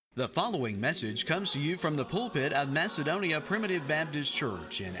The following message comes to you from the pulpit of Macedonia Primitive Baptist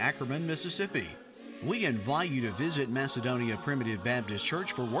Church in Ackerman, Mississippi. We invite you to visit Macedonia Primitive Baptist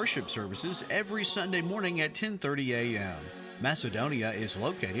Church for worship services every Sunday morning at 10:30 a.m. Macedonia is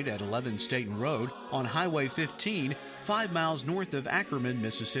located at 11 Staten Road on Highway 15, 5 miles north of Ackerman,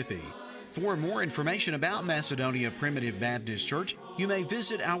 Mississippi. For more information about Macedonia Primitive Baptist Church, you may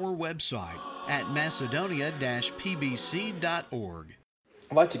visit our website at macedonia-pbc.org.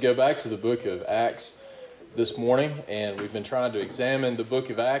 I'd like to go back to the book of Acts this morning, and we've been trying to examine the book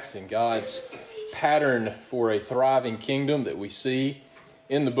of Acts and God's pattern for a thriving kingdom that we see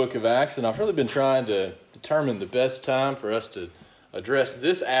in the book of Acts. And I've really been trying to determine the best time for us to address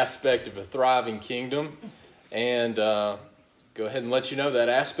this aspect of a thriving kingdom, and go ahead and let you know that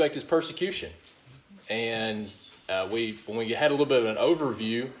aspect is persecution. And when we had a little bit of an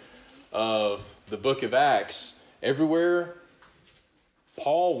overview of the book of Acts, everywhere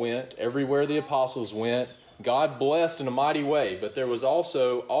Paul went, everywhere the apostles went, God blessed in a mighty way, but there was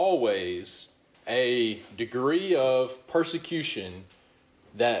also always a degree of persecution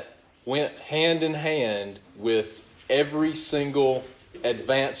that went hand in hand with every single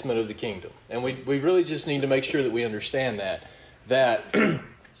advancement of the kingdom. And we really just need to make sure that we understand that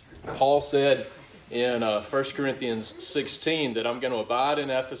Paul said in 1 Corinthians 16 that I'm going to abide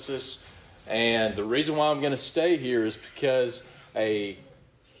in Ephesus, and the reason why I'm going to stay here is because a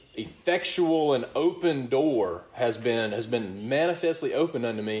effectual and open door has been manifestly opened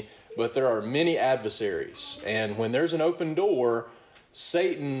unto me, but there are many adversaries. And when there's an open door,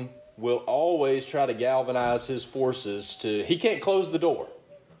 Satan will always try to galvanize his forces he can't close the door.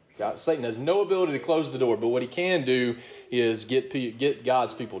 Satan has no ability to close the door, but what he can do is get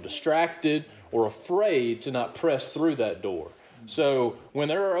God's people distracted or afraid to not press through that door. So when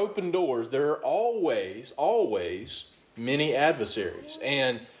there are open doors, there are always many adversaries.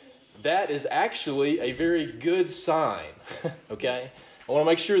 And that is actually a very good sign, okay? I want to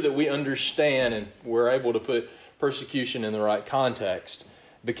make sure that we understand and we're able to put persecution in the right context,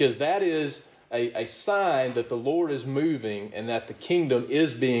 because that is a sign that the Lord is moving and that the kingdom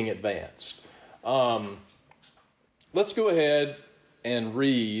is being advanced. Let's go ahead and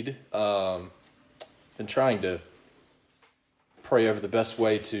read. Been trying to pray over the best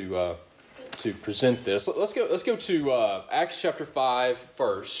way to present this. Let's go to Acts chapter 5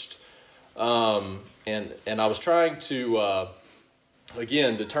 first. And I was trying to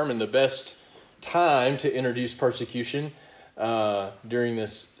again determine the best time to introduce persecution during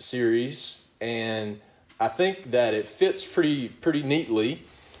this series, and I think that it fits pretty neatly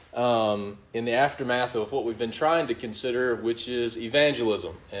in the aftermath of what we've been trying to consider, which is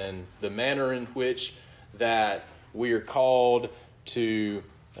evangelism and the manner in which that we are called to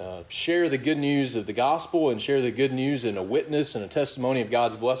share the good news of the gospel and share the good news and a witness and a testimony of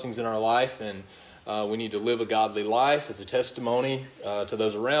God's blessings in our life. And we need to live a godly life as a testimony to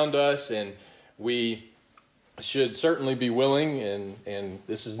those around us. And we should certainly be willing, and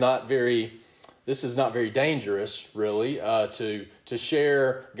this is not very dangerous, really, to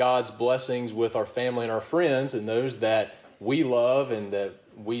share God's blessings with our family and our friends and those that we love and that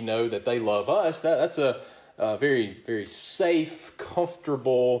we know that they love us. That's a very, very safe,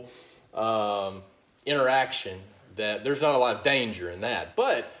 comfortable interaction. That there's not a lot of danger in that.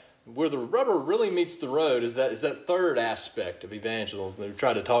 But where the rubber really meets the road is that third aspect of evangelism that we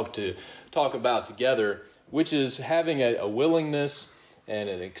try to talk about together, which is having a willingness and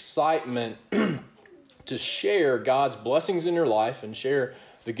an excitement to share God's blessings in your life and share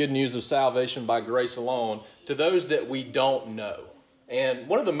the good news of salvation by grace alone to those that we don't know. And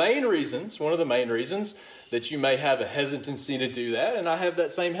one of the main reasons that you may have a hesitancy to do that, and I have that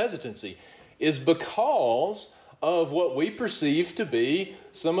same hesitancy, is because of what we perceive to be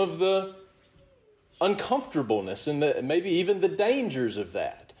some of the uncomfortableness and maybe even the dangers of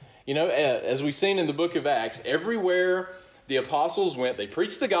that. You know, as we've seen in the book of Acts, everywhere the apostles went, they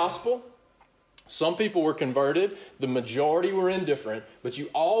preached the gospel. Some people were converted. The majority were indifferent. But you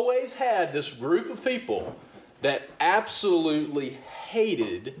always had this group of people that absolutely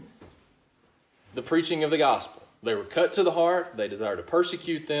hated the preaching of the gospel. They were cut to the heart. They desired to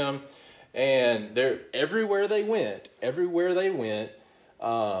persecute them. And everywhere they went,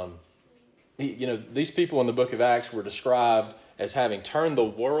 these people in the book of Acts were described as having turned the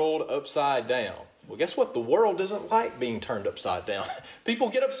world upside down. Well, guess what? The world doesn't like being turned upside down. People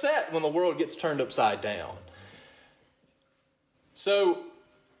get upset when the world gets turned upside down. So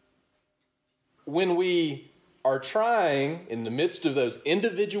when we are trying, in the midst of those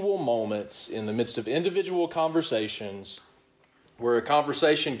individual moments, in the midst of individual conversations, where a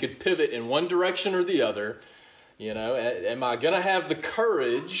conversation could pivot in one direction or the other, Am I going to have the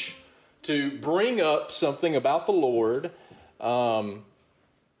courage to bring up something about the Lord?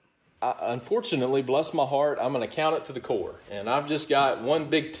 Unfortunately, bless my heart, I'm going to count it to the core. And I've just got one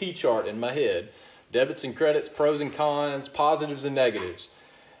big T-chart in my head. Debits and credits, pros and cons, positives and negatives.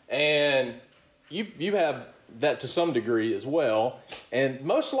 And you have that to some degree as well. And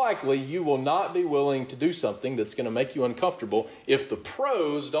most likely you will not be willing to do something that's going to make you uncomfortable if the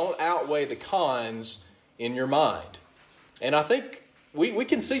pros don't outweigh the cons in your mind. And I think we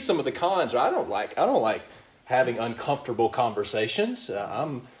can see some of the cons. I don't like having uncomfortable conversations.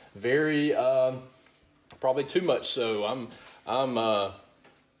 I'm very, probably too much so. I'm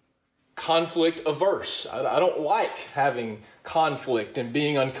conflict averse. I don't like having conflict and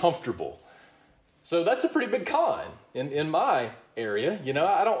being uncomfortable. So that's a pretty big con in my area.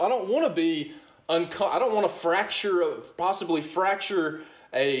 I don't want to be I don't want to possibly fracture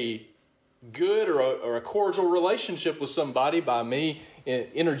a good or a cordial relationship with somebody by me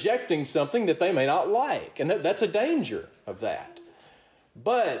interjecting something that they may not like. And that's a danger of that.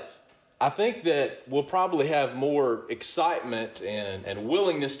 But I think that we'll probably have more excitement and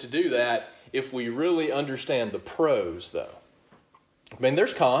willingness to do that if we really understand the pros, though. I mean,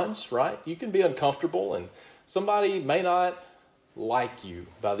 there's cons, right? You can be uncomfortable and somebody may not like you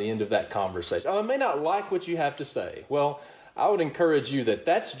by the end of that conversation. Oh, they may not like what you have to say. Well, I would encourage you that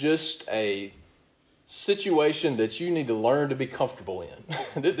that's just a situation that you need to learn to be comfortable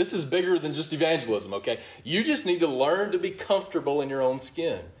in. This is bigger than just evangelism, okay? You just need to learn to be comfortable in your own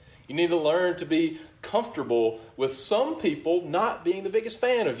skin. You need to learn to be comfortable with some people not being the biggest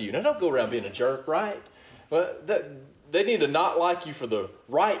fan of you. Now, don't go around being a jerk, right? But they need to not like you for the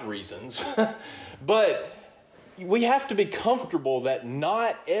right reasons. But we have to be comfortable that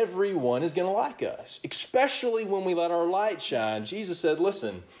not everyone is going to like us, especially when we let our light shine. Jesus said,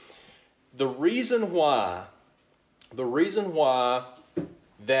 listen, the reason why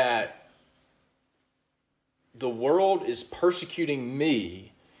that the world is persecuting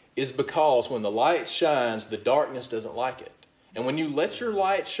me is because when the light shines, the darkness doesn't like it. And when you let your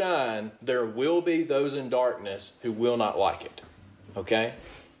light shine, there will be those in darkness who will not like it. Okay?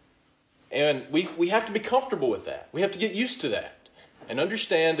 And we have to be comfortable with that. We have to get used to that and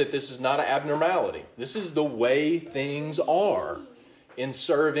understand that this is not an abnormality. This is the way things are in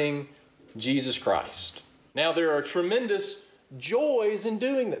serving Jesus Christ. Now, there are tremendous joys in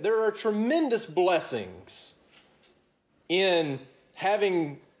doing that. There are tremendous blessings in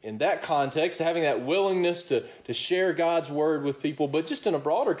having, in that context, having that willingness to share God's word with people, but just in a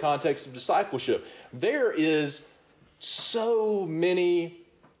broader context of discipleship. There is so many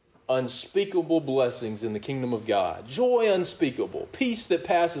unspeakable blessings in the kingdom of God. Joy unspeakable, peace that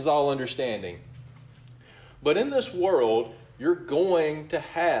passes all understanding. But in this world, you're going to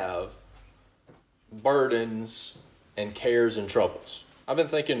have burdens and cares and troubles. I've been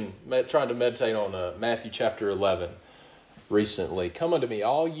trying to meditate on Matthew chapter 11 recently. Come unto me,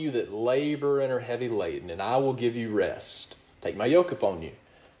 all you that labor and are heavy laden, and I will give you rest. Take my yoke upon you.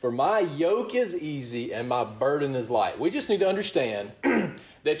 For my yoke is easy and my burden is light. We just need to understand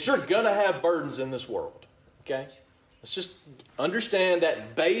that you're going to have burdens in this world. Okay? Let's just understand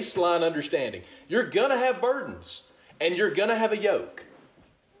that baseline understanding. You're going to have burdens and you're going to have a yoke.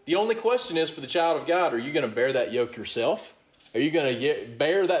 The only question is for the child of God, are you going to bear that yoke yourself? Are you going to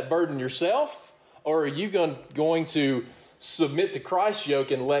bear that burden yourself? Or are you going to submit to Christ's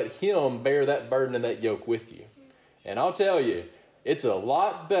yoke and let Him bear that burden and that yoke with you? And I'll tell you, it's a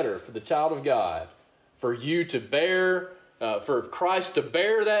lot better for the child of God for you to bear, for Christ to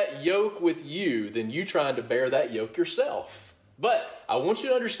bear that yoke with you than you trying to bear that yoke yourself. But I want you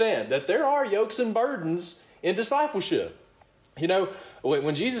to understand that there are yokes and burdens in discipleship. You know,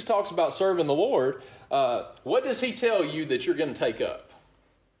 when Jesus talks about serving the Lord, what does He tell you that you're going to take up?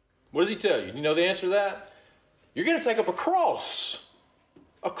 What does He tell you? You know the answer to that? You're going to take up a cross.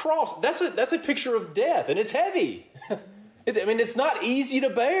 A cross. That's a picture of death, and it's heavy. It's not easy to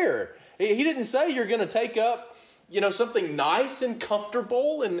bear. He didn't say you're going to take up, something nice and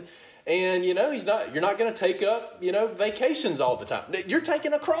comfortable, and you're not going to take up, vacations all the time. You're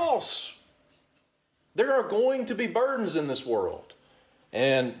taking a cross. There are going to be burdens in this world.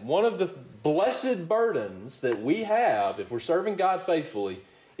 And one of the blessed burdens that we have if we're serving God faithfully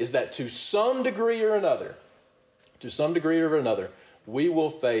is that to some degree or another, we will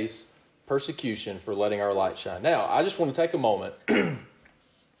face persecution for letting our light shine. Now, I just want to take a moment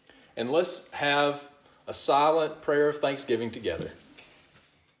and let's have a silent prayer of thanksgiving together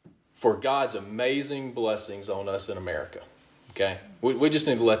for God's amazing blessings on us in America. Okay? We just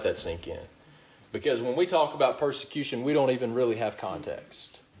need to let that sink in. Because when we talk about persecution, we don't even really have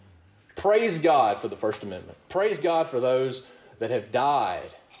context. Praise God for the First Amendment. Praise God for those that have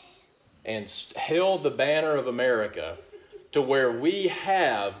died and held the banner of America to where we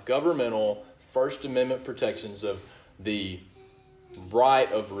have governmental First Amendment protections of the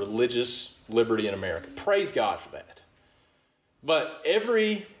right of religious liberty in America. Praise God for that. But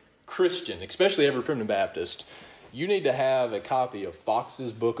every Christian, especially every Primitive Baptist, you need to have a copy of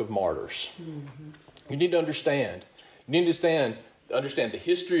Fox's Book of Martyrs. You need to understand. You need to understand the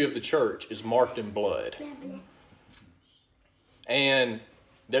history of the church is marked in blood. And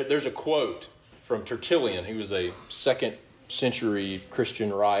there's a quote from Tertullian. He was a 2nd century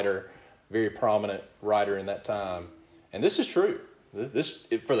Christian writer, very prominent writer in that time. And this is true. This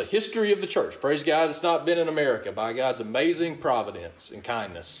for the history of the church. Praise God, it's not been in America by God's amazing providence and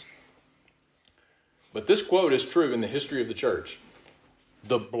kindness. But this quote is true in the history of the church.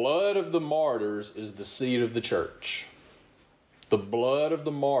 The blood of the martyrs is the seed of the church. The blood of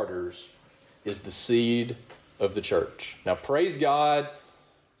the martyrs is the seed of the church. Now, praise God,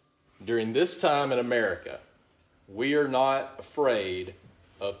 during this time in America, we are not afraid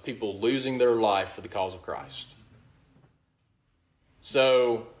of people losing their life for the cause of Christ.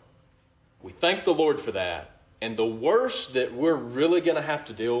 So, we thank the Lord for that. And the worst that we're really going to have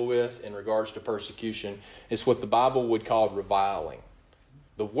to deal with in regards to persecution is what the Bible would call reviling.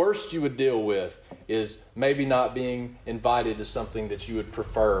 The worst you would deal with is maybe not being invited to something that you would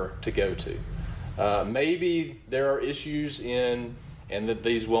prefer to go to. Maybe there are issues and that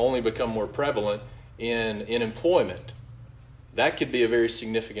these will only become more prevalent in employment. That could be a very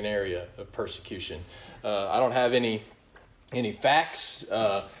significant area of persecution. I don't have any facts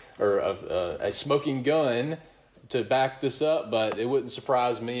or a smoking gun to back this up, but it wouldn't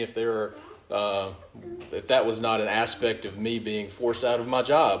surprise me if if that was not an aspect of me being forced out of my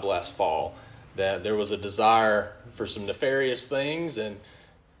job last fall, that there was a desire for some nefarious things, and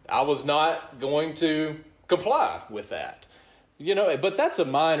I was not going to comply with that. But that's a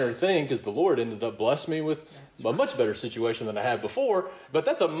minor thing because the Lord ended up blessing me with a much better situation than I had before. But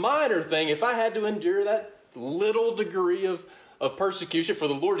that's a minor thing. If I had to endure that little degree of persecution for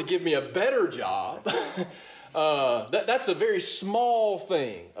the Lord to give me a better job, that's a very small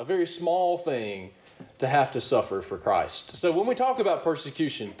thing to have to suffer for Christ. So when we talk about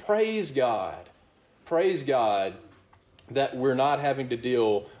persecution, praise God that we're not having to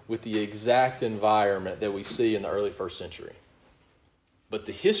deal with the exact environment that we see in the early first century. But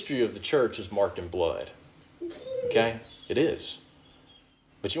the history of the church is marked in blood. Okay? It is.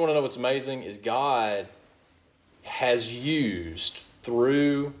 But you want to know what's amazing is God has used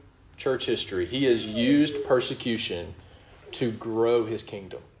through church history, he has used persecution to grow his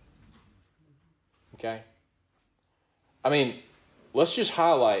kingdom. Okay? I mean, let's just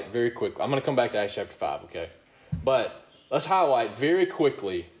highlight very quickly. I'm going to come back to Acts chapter 5, okay? But let's highlight very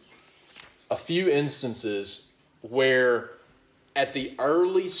quickly a few instances where at the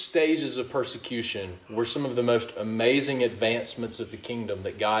early stages of persecution were some of the most amazing advancements of the kingdom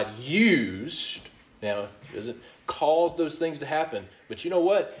that God used. Now, he doesn't cause those things to happen, but you know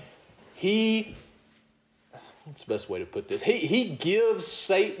what? What's the best way to put this? He gives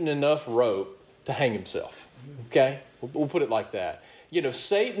Satan enough rope to hang himself. Okay? We'll put it like that.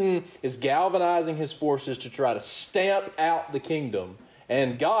 Satan is galvanizing his forces to try to stamp out the kingdom,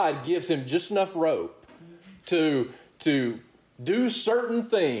 and God gives him just enough rope to do certain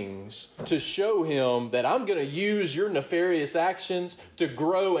things to show him that I'm going to use your nefarious actions to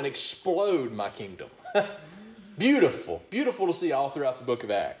grow and explode my kingdom. Beautiful. Beautiful to see all throughout the book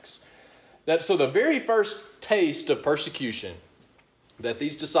of Acts. So the very first taste of persecution that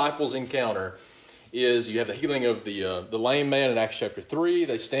these disciples encounter is you have the healing of the lame man in Acts chapter 3.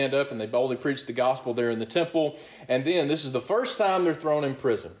 They stand up and they boldly preach the gospel there in the temple. And then this is the first time they're thrown in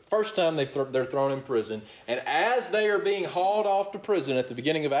prison. First time they're thrown in prison. And as they are being hauled off to prison at the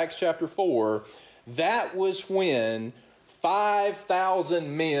beginning of Acts chapter 4, that was when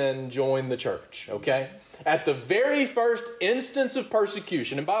 5,000 men joined the church, okay? At the very first instance of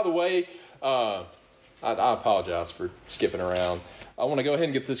persecution. And by the way, I apologize for skipping around. I want to go ahead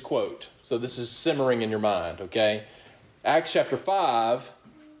and get this quote. So this is simmering in your mind, okay? Acts chapter 5,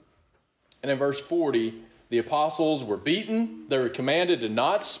 and in verse 40, the apostles were beaten. They were commanded to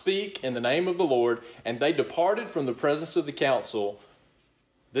not speak in the name of the Lord, and they departed from the presence of the council.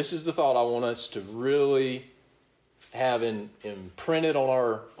 This is the thought I want us to really have imprinted on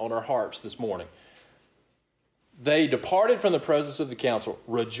our hearts this morning. They departed from the presence of the council,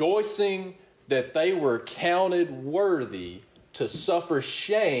 rejoicing that they were counted worthy to suffer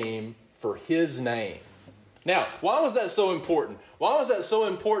shame for his name. Now, why was that so important? Why was that so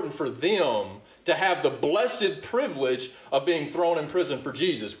important for them to have the blessed privilege of being thrown in prison for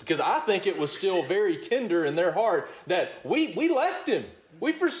Jesus, because I think it was still very tender in their heart that we left him.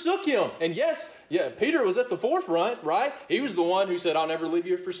 We forsook him. And yes, Peter was at the forefront, right? He was the one who said, I'll never leave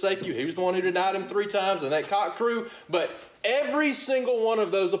you or forsake you. He was the one who denied him 3 times, and that cock crew. But every single one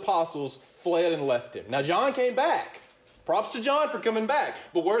of those apostles fled and left him. Now, John came back. Props to John for coming back.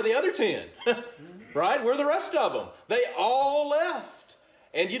 But where are the other 10? Right? Where are the rest of them? They all left.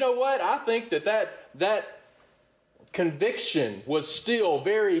 And you know what? I think that conviction was still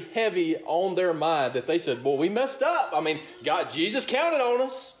very heavy on their mind, that they said, well, we messed up. I mean, Jesus counted on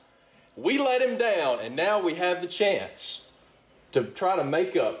us. We let him down, and now we have the chance to try to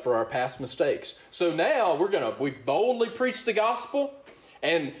make up for our past mistakes. So now we boldly preach the gospel,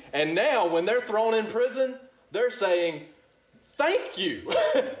 and now when they're thrown in prison, they're saying, thank you.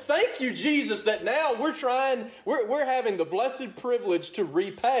 Thank you, Jesus, that now we're having the blessed privilege to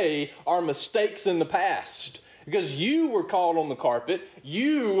repay our mistakes in the past. Because you were called on the carpet,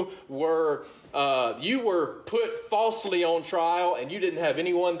 you were put falsely on trial, and you didn't have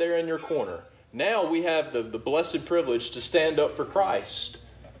anyone there in your corner. Now we have the blessed privilege to stand up for Christ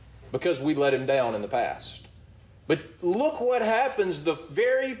because we let him down in the past. But look what happens the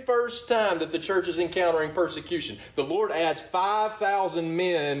very first time that the church is encountering persecution. The Lord adds 5,000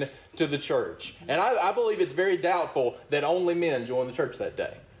 men to the church. And I believe it's very doubtful that only men joined the church that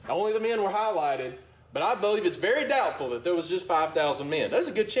day. Only the men were highlighted. But I believe it's very doubtful that there was just 5,000 men. There's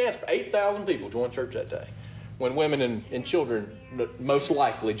a good chance 8,000 people joined church that day, when women and children most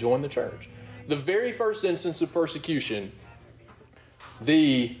likely joined the church. The very first instance of persecution,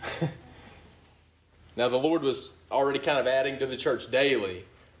 now the Lord was already kind of adding to the church daily,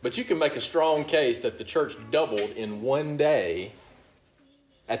 but you can make a strong case that the church doubled in one day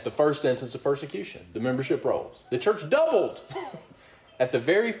at the first instance of persecution, the membership rolls. The church doubled at the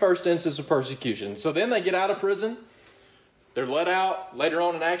very first instance of persecution. So then they get out of prison. They're let out later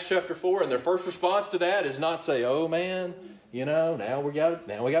on in Acts chapter 4, and their first response to that is not say, oh man, now we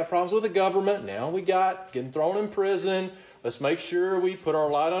got problems with the government. Now we got getting thrown in prison. Let's make sure we put our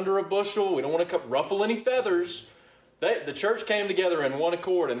light under a bushel. We don't want to ruffle any feathers. The church came together in one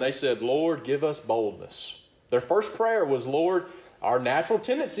accord, and they said, Lord, give us boldness. Their first prayer was, Lord, our natural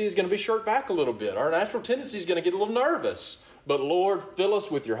tendency is going to be shirked back a little bit. Our natural tendency is going to get a little nervous. But Lord, fill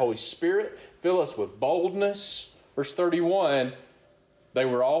us with your Holy Spirit. Fill us with boldness. Verse 31, they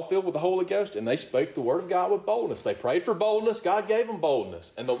were all filled with the Holy Ghost, and they spake the word of God with boldness. They prayed for boldness. God gave them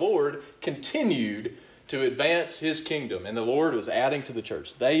boldness. And the Lord continued to advance his kingdom. And the Lord was adding to the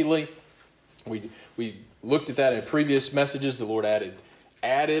church daily. We looked at that in previous messages. The Lord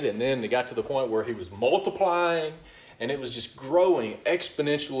added, and then it got to the point where he was multiplying. And it was just growing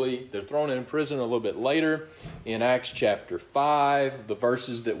exponentially. They're thrown in prison a little bit later in Acts chapter 5, the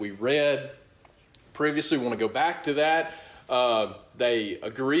verses that we read previously. We want to go back to that. They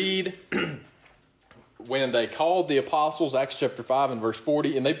agreed when they called the apostles, Acts chapter 5 and verse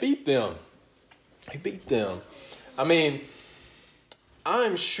 40, and they beat them. They beat them. I mean,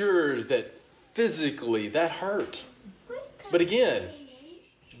 I'm sure that physically that hurt. But again,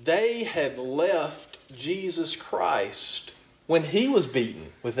 they had left Jesus Christ when he was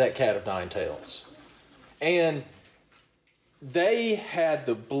beaten with that cat of 9 tails. And they had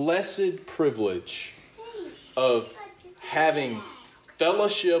the blessed privilege of having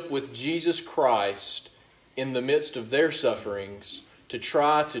fellowship with Jesus Christ in the midst of their sufferings, to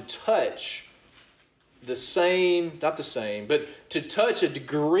try to touch to touch a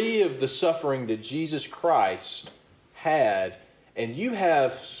degree of the suffering that Jesus Christ had. And you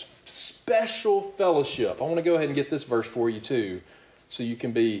have special fellowship. I want to go ahead and get this verse for you too, so you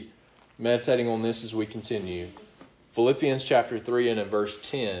can be meditating on this as we continue. Philippians chapter 3 and in verse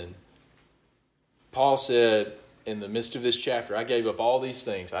 10, Paul said in the midst of this chapter, I gave up all these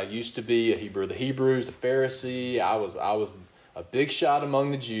things. I used to be a Hebrew of the Hebrews, a Pharisee. I was a big shot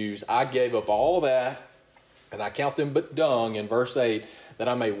among the Jews. I gave up all that, and I count them but dung, in verse 8, that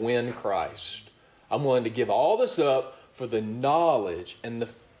I may win Christ. I'm willing to give all this up for the knowledge and the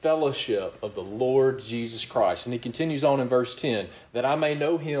fellowship of the Lord Jesus Christ. And he continues on in verse 10, that I may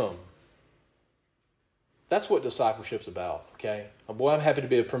know him. That's what discipleship's about, okay? Boy, I'm happy to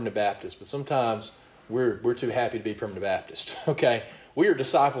be a Primitive Baptist, but sometimes we're too happy to be Primitive Baptist, okay? We are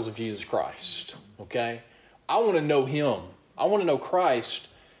disciples of Jesus Christ, okay? I want to know him. I want to know Christ.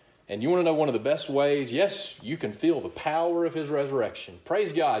 And you want to know one of the best ways? Yes, you can feel the power of his resurrection.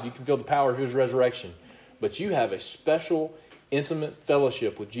 Praise God, you can feel the power of his resurrection. But you have a special, intimate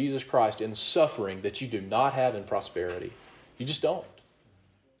fellowship with Jesus Christ in suffering that you do not have in prosperity. You just don't.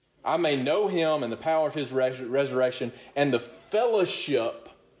 I may know him and the power of his resurrection and the fellowship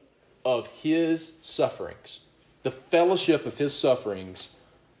of his sufferings, the fellowship of his sufferings,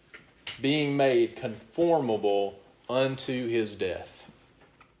 being made conformable unto his death.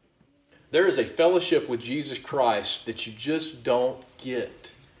 There is a fellowship with Jesus Christ that you just don't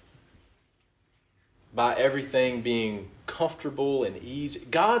get by everything being comfortable and easy.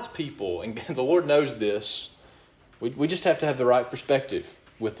 God's people, and the Lord knows this, we just have to have the right perspective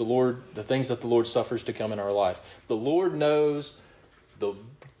with the Lord, the things that the Lord suffers to come in our life. The Lord knows the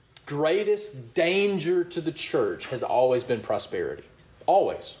greatest danger to the church has always been prosperity.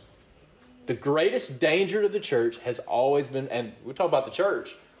 Always. The greatest danger to the church has always been, and we talk about the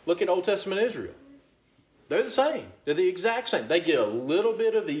church, look at Old Testament Israel. They're the same. They're the exact same. They get a little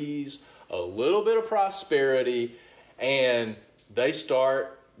bit of ease, a little bit of prosperity, and they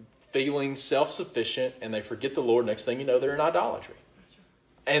start feeling self-sufficient, and they forget the Lord. Next thing you know, they're in idolatry.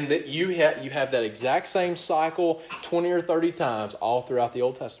 And that you have that exact same cycle 20 or 30 times all throughout the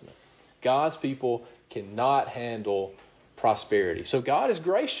Old Testament. God's people cannot handle prosperity. So God is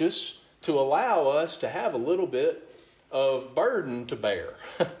gracious to allow us to have a little bit of burden to bear.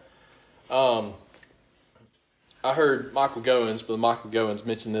 I heard Michael Goins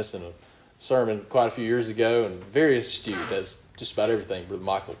mention this in a sermon quite a few years ago, and very astute, as just about everything Brother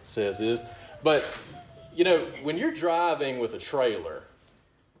Michael says is. But, you know, when you're driving with a trailer,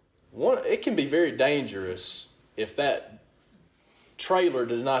 it can be very dangerous if that trailer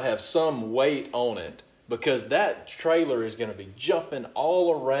does not have some weight on it, because that trailer is going to be jumping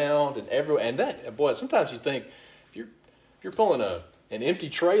all around and everywhere. And that, boy, sometimes you think if you're pulling an empty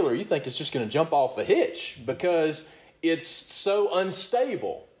trailer, you think it's just going to jump off the hitch because it's so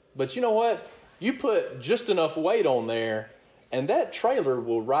unstable. But you know what? You put just enough weight on there, and that trailer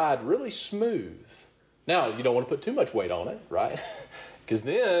will ride really smooth. Now, you don't want to put too much weight on it, right? Because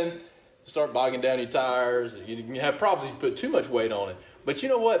then you start bogging down your tires. You have problems if you put too much weight on it. But you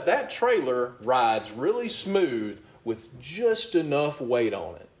know what? That trailer rides really smooth with just enough weight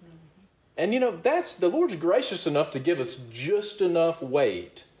on it. And you know, the Lord's gracious enough to give us just enough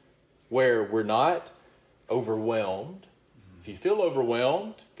weight where we're not overwhelmed. If you feel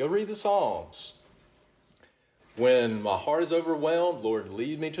overwhelmed, go read the Psalms. When my heart is overwhelmed, Lord,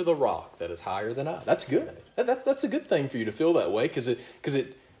 lead me to the rock that is higher than I. That's good. That's a good thing for you to feel that way, because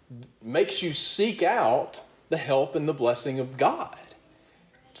it makes you seek out the help and the blessing of God.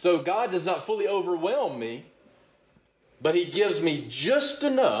 So God does not fully overwhelm me, but he gives me just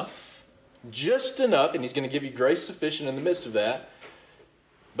enough, and he's going to give you grace sufficient in the midst of that.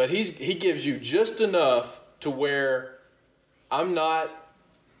 But he gives you just enough to where I'm not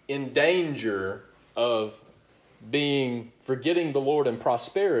in danger of forgetting the Lord in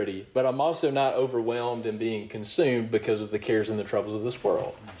prosperity, but I'm also not overwhelmed and being consumed because of the cares and the troubles of this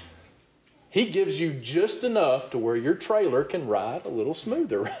world. He gives you just enough to where your trailer can ride a little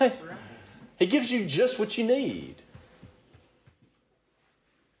smoother, right? He gives you just what you need.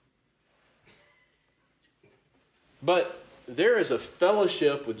 But there is a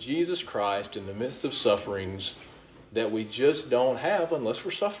fellowship with Jesus Christ in the midst of sufferings that we just don't have unless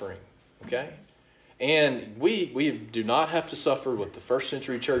we're suffering, okay? And we do not have to suffer what the first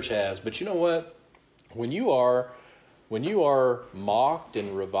century church has. But you know what? When you are mocked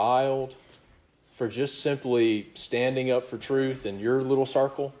and reviled for just simply standing up for truth in your little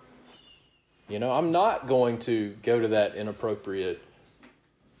circle, you know, I'm not going to go to that inappropriate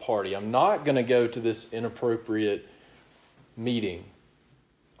party. I'm not going to go to this inappropriate meeting.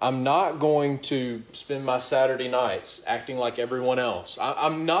 I'm not going to spend my Saturday nights acting like everyone else.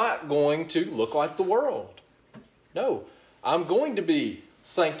 I'm not going to look like the world. No, I'm going to be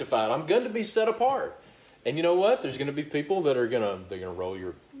sanctified. I'm going to be set apart. And you know what? There's going to be people that are going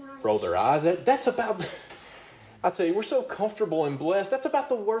to roll their eyes at. That's about, I tell you, we're so comfortable and blessed. That's about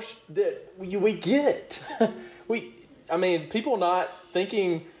the worst that we get.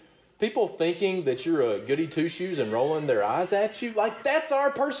 People thinking that you're a goody two-shoes and rolling their eyes at you, like that's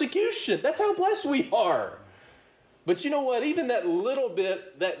our persecution. That's how blessed we are. But you know what? Even that little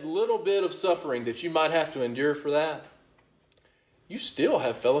bit of suffering that you might have to endure for that, you still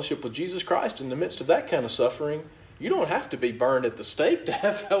have fellowship with Jesus Christ in the midst of that kind of suffering. You don't have to be burned at the stake to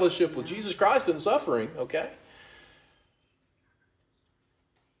have fellowship with Jesus Christ in suffering, okay?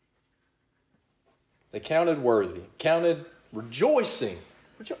 They counted worthy, counted rejoicing.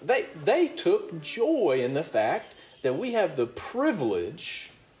 They took joy in the fact that we have the privilege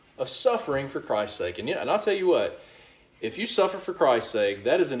of suffering for Christ's sake. And I'll tell you what, if you suffer for Christ's sake,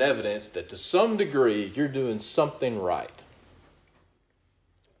 that is an evidence that to some degree you're doing something right.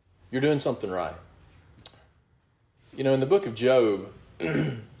 You're doing something right. You know, in the book of Job,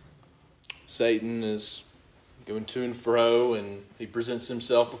 Satan is going to and fro, and he presents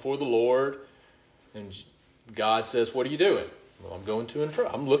himself before the Lord. And God says, what are you doing? Well, I'm going to and fro.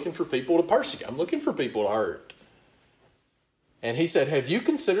 I'm looking for people to persecute. I'm looking for people to hurt. And he said, have you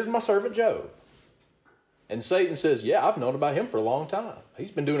considered my servant Job? And Satan says, yeah, I've known about him for a long time.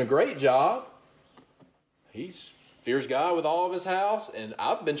 He's been doing a great job. He's fears God with all of his house, and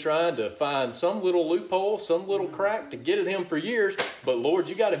I've been trying to find some little loophole, some little crack to get at him for years, but Lord,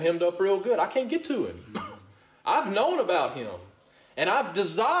 you got him hemmed up real good. I can't get to him. I've known about him, and I've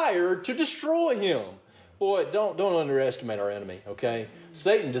desired to destroy him. Boy, don't underestimate our enemy, okay?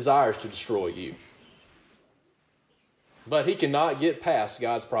 Satan desires to destroy you, but he cannot get past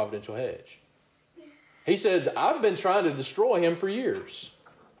God's providential hedge. He says, I've been trying to destroy him for years.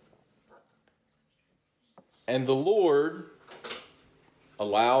 And the Lord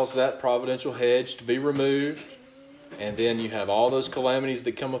allows that providential hedge to be removed. And then you have all those calamities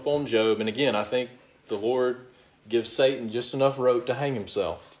that come upon Job. And again, I think the Lord gives Satan just enough rope to hang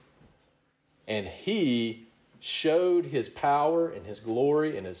himself. And he showed his power and his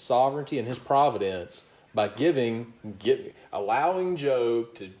glory and his sovereignty and his providence by allowing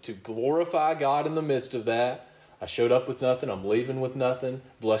Job to glorify God in the midst of that. I showed up with nothing. I'm leaving with nothing.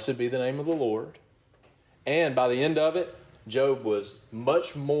 Blessed be the name of the Lord. And by the end of it, Job was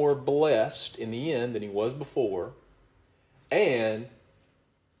much more blessed in the end than he was before. And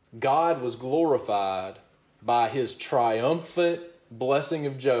God was glorified by his triumphant blessing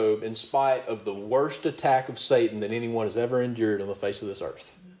of Job in spite of the worst attack of Satan that anyone has ever endured on the face of this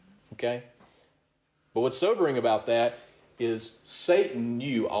earth. Okay? But what's sobering about that is Satan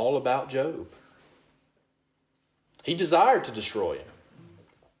knew all about Job. He desired to destroy him.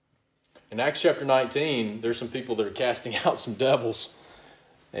 In Acts chapter 19, there's some people that are casting out some devils.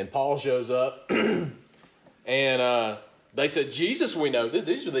 And Paul shows up. And they said, Jesus we know.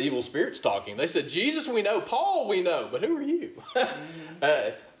 These are the evil spirits talking. They said, Jesus we know. Paul we know. But who are you?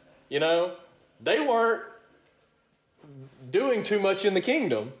 They weren't doing too much in the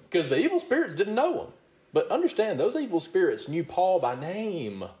kingdom because the evil spirits didn't know them. But understand, those evil spirits knew Paul by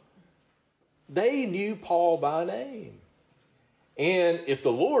name. They knew Paul by name. And if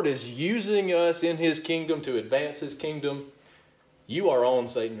the Lord is using us in his kingdom to advance his kingdom, you are on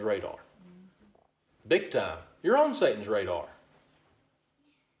Satan's radar. Big time. You're on Satan's radar.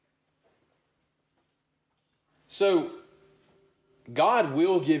 So, God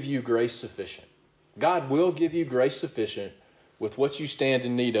will give you grace sufficient. God will give you grace sufficient with what you stand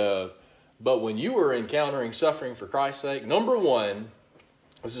in need of. But when you are encountering suffering for Christ's sake, number one,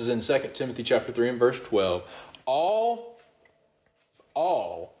 this is in 2 Timothy chapter 3 and verse 12, all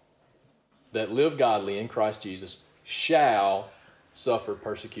that live godly in Christ Jesus shall suffer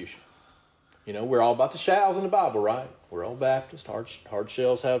persecution. You know, we're all about the shalls in the Bible, right? We're all Baptist. Hard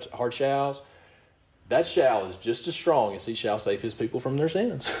shells have hard shalls. That shall is just as strong as he shall save his people from their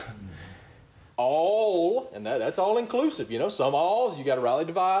sins. All, and that's all inclusive. You know, some alls, you got to rightly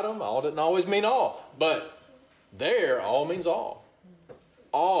divide them. All doesn't always mean all. But there, all means all.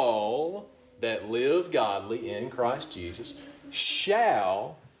 All that live godly in Christ Jesus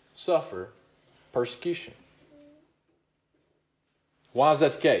shall suffer persecution. Why is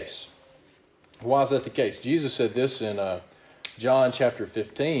that the case? Why is that the case? Jesus said this in John chapter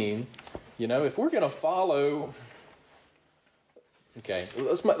 15. You know, if we're going to follow... Okay,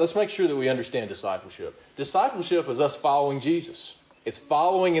 let's make sure that we understand discipleship. Discipleship is us following Jesus. It's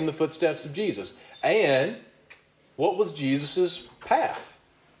following in the footsteps of Jesus. And what was Jesus' path?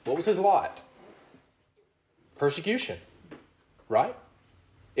 What was his lot? Persecution, right?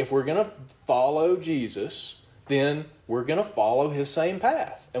 If we're going to follow Jesus, then we're going to follow his same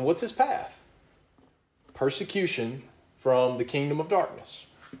path. And what's his path? Persecution from the kingdom of darkness.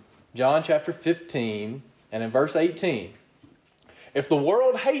 John chapter 15 and in verse 18. If the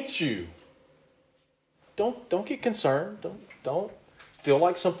world hates you, don't get concerned. Don't feel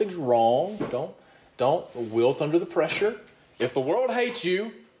like something's wrong. Don't wilt under the pressure. If the world hates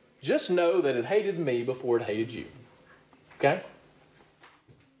you, just know that it hated me before it hated you. Okay?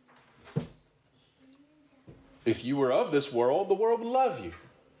 If you were of this world, the world would love you.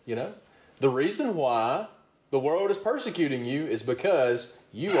 You know? The reason why the world is persecuting you is because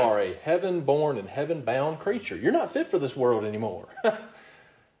you are a heaven-born and heaven-bound creature. You're not fit for this world anymore.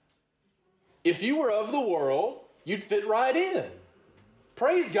 If you were of the world, you'd fit right in.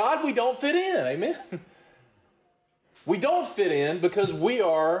 Praise God, we don't fit in. Amen? We don't fit in because we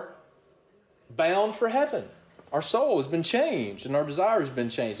are bound for heaven. Our soul has been changed and our desire has been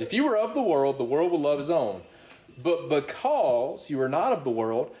changed. If you were of the world will love his own. But because you are not of the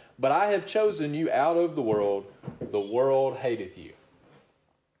world, but I have chosen you out of the world hateth you.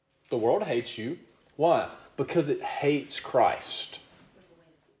 The world hates you. Why? Because it hates Christ.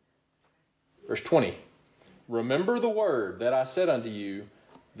 Verse 20. Remember the word that I said unto you,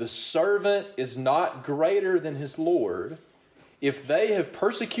 the servant is not greater than his Lord. If they have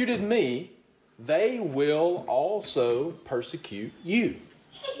persecuted me, they will also persecute you.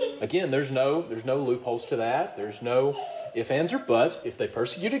 Again, there's no loopholes to that. There's no ifs, ands, or buts. If they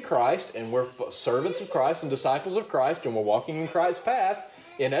persecuted Christ and we're servants of Christ and disciples of Christ and we're walking in Christ's path,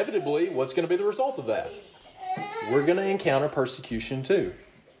 inevitably, what's going to be the result of that? We're going to encounter persecution too.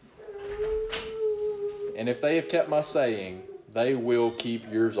 And if they have kept my saying, they will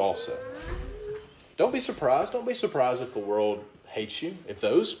keep yours also. Don't be surprised. Don't be surprised if the world hates you. If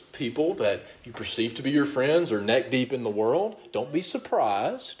those people that you perceive to be your friends are neck deep in the world, don't be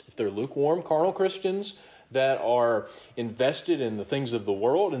surprised if they're lukewarm, carnal Christians that are invested in the things of the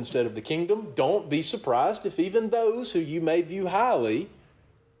world instead of the kingdom. Don't be surprised if even those who you may view highly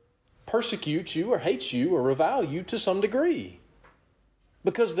persecute you or hate you or revile you to some degree,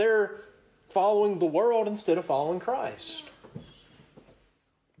 because they're following the world instead of following Christ.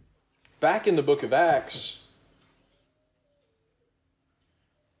 Back in the book of Acts,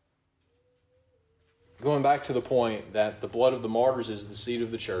 going back to the point that the blood of the martyrs is the seed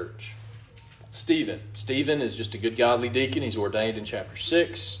of the church. Stephen is just a good godly deacon. He's ordained in chapter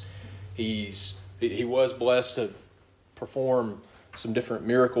 6. He was blessed to perform some different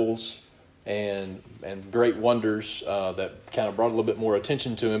miracles and great wonders that kind of brought a little bit more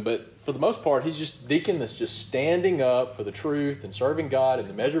attention to him. But for the most part, he's just a deacon that's just standing up for the truth and serving God in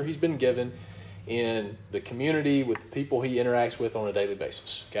the measure he's been given in the community with the people he interacts with on a daily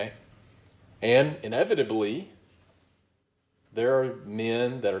basis. Okay? And inevitably, there are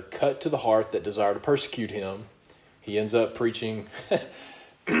men that are cut to the heart that desire to persecute him. He ends up preaching.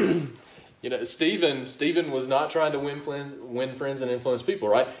 Stephen was not trying to win friends and influence people,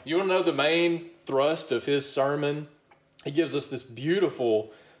 right? You want to know the main thrust of his sermon? He gives us this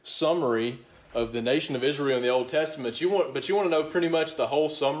beautiful summary of the nation of Israel in the Old Testament. But you want to know pretty much the whole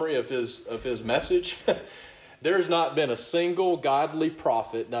summary of his message? There's not been a single godly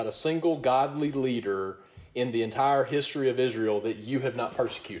prophet, not a single godly leader in the entire history of Israel that you have not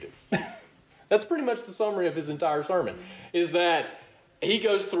persecuted. That's pretty much the summary of his entire sermon, is that he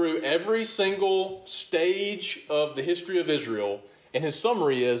goes through every single stage of the history of Israel, and his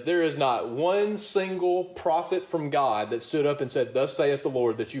summary is there is not one single prophet from God that stood up and said, "Thus saith the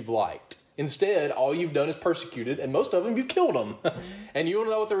Lord," that you've liked. Instead, all you've done is persecuted, and most of them you've killed them. And you want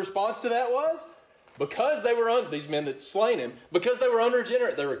to know what the response to that was? Because they were these men that slain him, because they were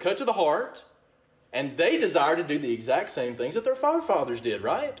unregenerate, they were cut to the heart, and they desired to do the exact same things that their forefathers did,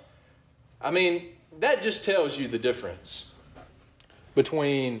 right? I mean, that just tells you the difference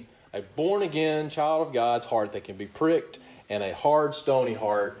between a born-again child of God's heart that can be pricked and a hard, stony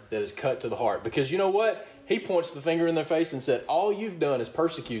heart that is cut to the heart. Because you know what? He points the finger in their face and said, all you've done is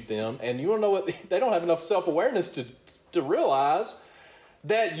persecute them. And you want to know what? They don't have enough self-awareness to realize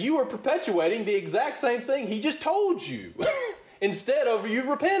that you are perpetuating the exact same thing he just told you. Instead of you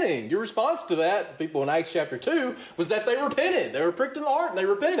repenting. Your response to that, the people in Acts chapter 2, was that they repented. They were pricked in the heart and they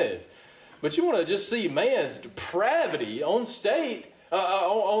repented. But you want to just see man's depravity on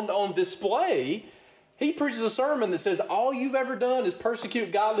display. He preaches a sermon that says, all you've ever done is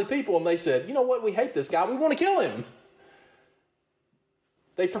persecute godly people. And they said, you know what? We hate this guy. We want to kill him.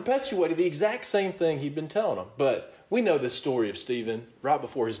 They perpetuated the exact same thing he'd been telling them. But we know this story of Stephen right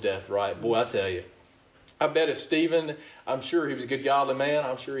before his death, right? Boy, I tell you. I bet if Stephen, I'm sure he was a good godly man.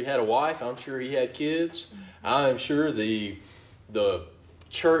 I'm sure he had a wife. I'm sure he had kids. I'm sure the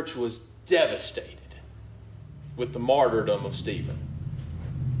church was devastated with the martyrdom of Stephen.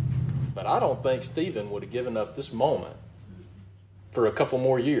 But I don't think Stephen would have given up this moment for a couple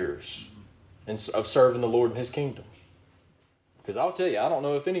more years of serving the Lord in his kingdom. Because I'll tell you, I don't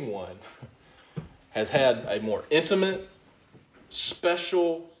know if anyone has had a more intimate,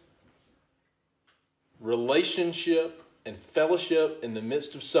 special relationship and fellowship in the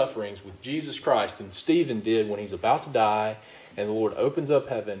midst of sufferings with Jesus Christ than Stephen did when he's about to die and the Lord opens up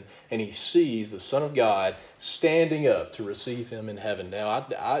heaven and he sees the Son of God standing up to receive him in heaven. Now,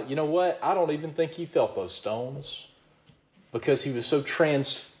 you know what? I don't even think he felt those stones because he was so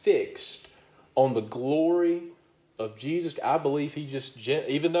transfixed on the glory of Jesus. I believe he just,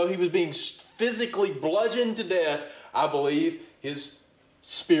 even though he was being physically bludgeoned to death, I believe his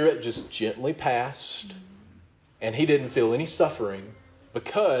spirit just gently passed and he didn't feel any suffering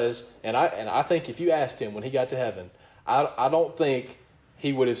because, and I think if you asked him when he got to heaven, I don't think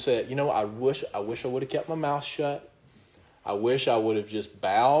he would have said, you know, I wish I would have kept my mouth shut. I wish I would have just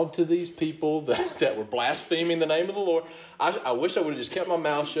bowed to these people that were blaspheming the name of the Lord. I wish I would have just kept my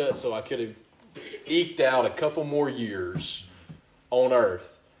mouth shut so I could have eked out a couple more years on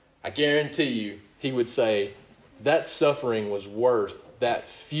earth, I guarantee you he would say that suffering was worth that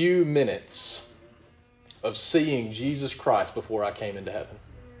few minutes of seeing Jesus Christ before I came into heaven.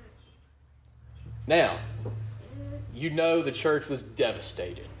 Now, you know the church was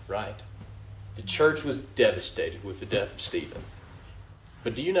devastated, right? The church was devastated with the death of Stephen.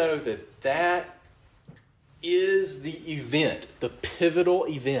 But do you know that that is the event, the pivotal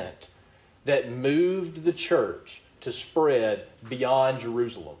event that moved the church to spread beyond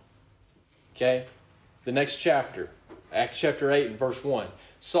Jerusalem? Okay? The next chapter, Acts chapter 8 and verse 1.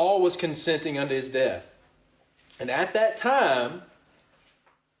 Saul was consenting unto his death. And at that time,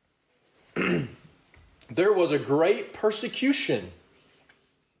 there was a great persecution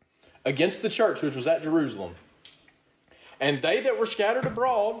against the church, which was at Jerusalem. And they that were scattered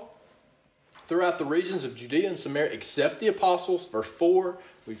abroad throughout the regions of Judea and Samaria, except the apostles, verse 4,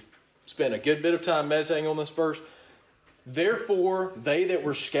 we've spent a good bit of time meditating on this verse. Therefore, they that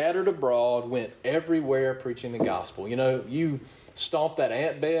were scattered abroad went everywhere preaching the gospel. You know, you stomp that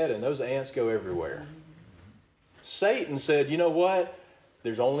ant bed and those ants go everywhere. Satan said, you know what?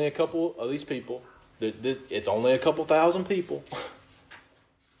 There's only a couple of these people. It's only a couple thousand people.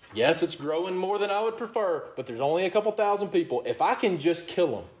 Yes, it's growing more than I would prefer, but there's only a couple thousand people. If I can just kill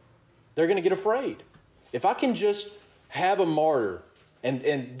them, they're going to get afraid. If I can just have a martyr,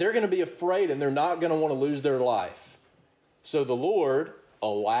 and they're going to be afraid and they're not going to want to lose their life. So the Lord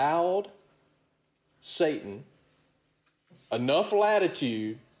allowed Satan enough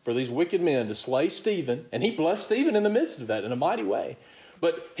latitude for these wicked men to slay Stephen, and he blessed Stephen in the midst of that in a mighty way.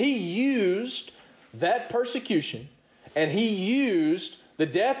 But he used that persecution, and he used the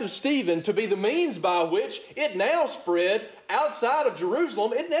death of Stephen to be the means by which it now spread outside of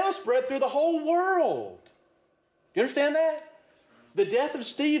Jerusalem. It now spread through the whole world. You understand that? The death of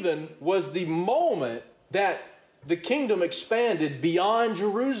Stephen was the moment that the kingdom expanded beyond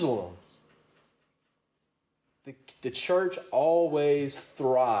Jerusalem. The church always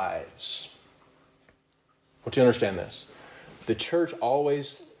thrives. I want you to understand this. The church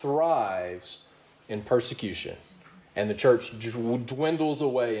always thrives in persecution, and the church dwindles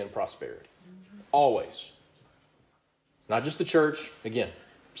away in prosperity. Always. Not just the church. Again,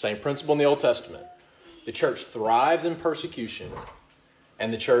 same principle in the Old Testament. The church thrives in persecution,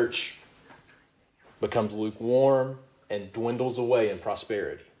 and the church becomes lukewarm and dwindles away in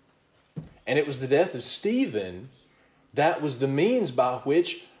prosperity. And it was the death of Stephen that was the means by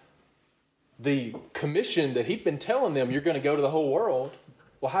which the commission that he'd been telling them, you're going to go to the whole world.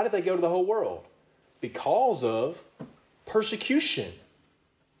 Well, how did they go to the whole world? Because of persecution.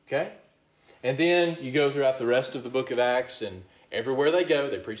 Okay? And then you go throughout the rest of the book of Acts, and everywhere they go,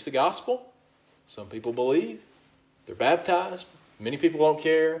 they preach the gospel. Some people believe. They're baptized. Many people don't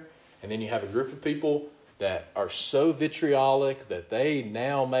care. And then you have a group of people that are so vitriolic that they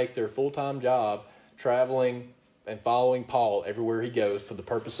now make their full-time job traveling and following Paul everywhere he goes for the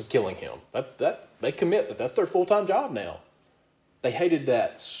purpose of killing him. They commit that that's their full-time job now. They hated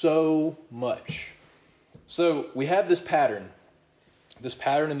that so much. So we have this pattern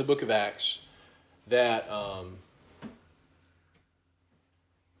in the book of Acts that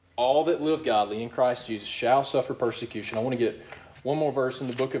all that live godly in Christ Jesus shall suffer persecution. I want to get one more verse in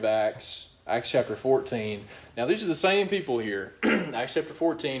the book of Acts, Acts chapter 14. Now these are the same people here. Acts chapter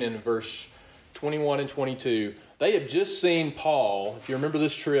 14 and verse 21 and 22. They have just seen Paul. If you remember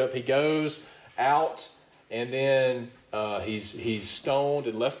this trip, he goes out and then he's stoned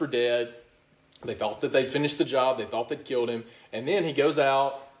and left for dead. They thought that they'd finished the job. They thought they'd killed him. And then he goes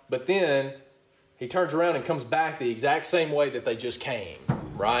out, but then he turns around and comes back the exact same way that they just came,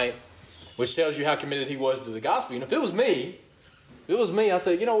 right? Which tells you how committed he was to the gospel. And if it was me, I'd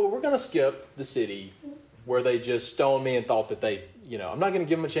say, we're going to skip the city where they just stoned me and thought that I'm not going to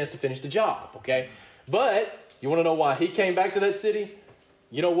give them a chance to finish the job, okay? But you want to know why he came back to that city?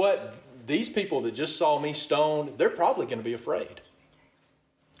 You know what? These people that just saw me stoned, they're probably going to be afraid.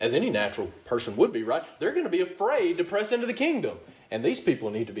 As any natural person would be, right? They're going to be afraid to press into the kingdom. And these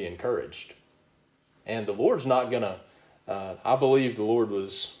people need to be encouraged. And the Lord's not going to, I believe the Lord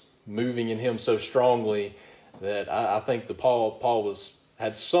was moving in him so strongly that I think Paul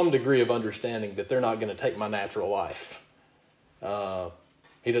had some degree of understanding that they're not going to take my natural life.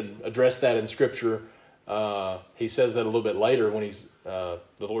 He didn't address that in Scripture. He says that a little bit later when the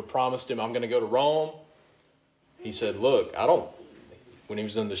Lord promised him, I'm going to go to Rome. He said, look, when he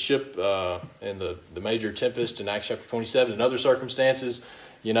was in the ship in the major tempest in Acts chapter 27 and other circumstances,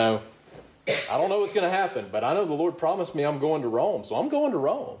 I don't know what's going to happen, but I know the Lord promised me I'm going to Rome, so I'm going to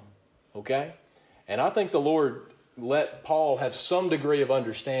Rome, okay? And I think the Lord let Paul have some degree of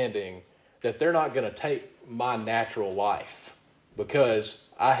understanding that they're not going to take my natural life because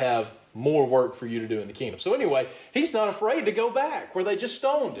I have more work for you to do in the kingdom. So anyway, he's not afraid to go back where they just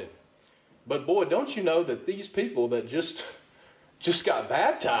stoned him. But boy, don't you know that these people that just got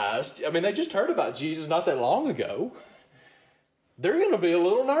baptized, I mean, they just heard about Jesus not that long ago. They're going to be a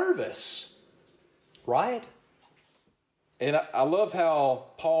little nervous, right? And I love how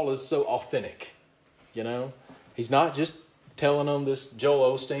Paul is so authentic, you know. He's not just telling them this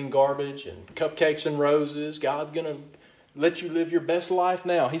Joel Osteen garbage and cupcakes and roses. God's going to let you live your best life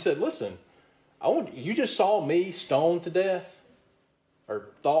now. He said, listen, you just saw me stoned to death, or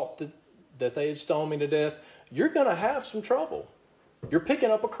thought that they had stoned me to death. You're going to have some trouble. You're picking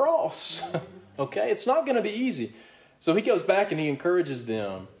up a cross. Okay? It's not going to be easy. So he goes back and he encourages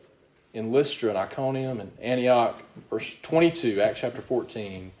them in Lystra and Iconium and Antioch, verse 22, Acts chapter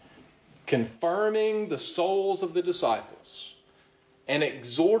 14, confirming the souls of the disciples and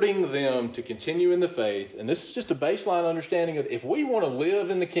exhorting them to continue in the faith. And this is just a baseline understanding of if we want to live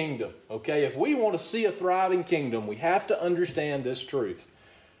in the kingdom, okay, if we want to see a thriving kingdom, we have to understand this truth,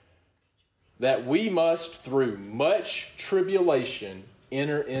 that we must, through much tribulation,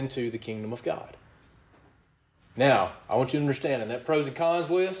 enter into the kingdom of God. Now, I want you to understand in that pros and cons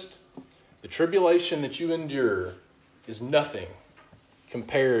list, the tribulation that you endure is nothing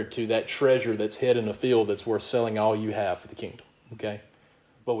compared to that treasure that's hid in a field that's worth selling all you have for the kingdom. Okay?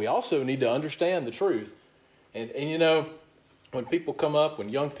 But we also need to understand the truth. And you know, when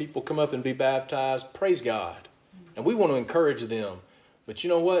young people come up and be baptized, praise God. And we want to encourage them. But you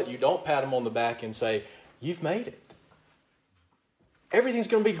know what? You don't pat them on the back and say, you've made it. Everything's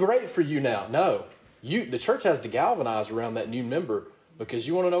going to be great for you now. No. The church has to galvanize around that new member, because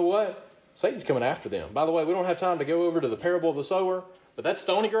you want to know what? Satan's coming after them. By the way, we don't have time to go over to the parable of the sower, but that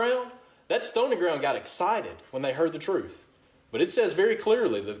stony ground got excited when they heard the truth. But it says very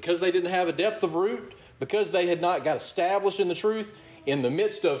clearly that because they didn't have a depth of root, because they had not got established in the truth, in the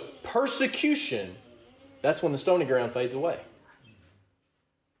midst of persecution, that's when the stony ground fades away.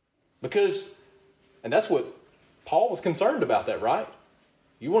 And that's what Paul was concerned about, that, right?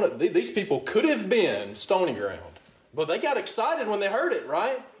 These people could have been stony ground, but they got excited when they heard it,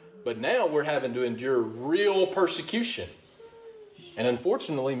 right? But now we're having to endure real persecution. And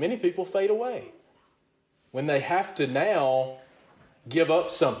unfortunately, many people fade away when they have to now give up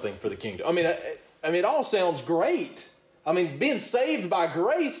something for the kingdom. I mean, it all sounds great. I mean, being saved by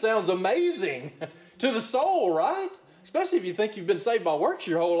grace sounds amazing to the soul, right? Especially if you think you've been saved by works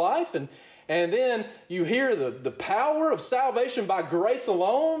your whole life, and then you hear the power of salvation by grace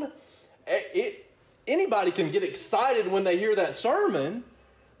alone. Anybody can get excited when they hear that sermon,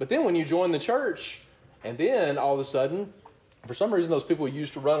 but then when you join the church, and then all of a sudden, for some reason, those people you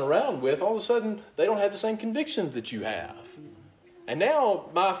used to run around with, all of a sudden, they don't have the same convictions that you have. And now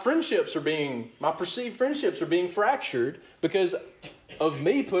my perceived friendships are being fractured because of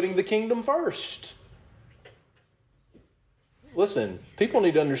me putting the kingdom first. Listen, people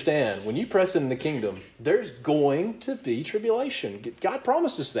need to understand, when you press in the kingdom, there's going to be tribulation. God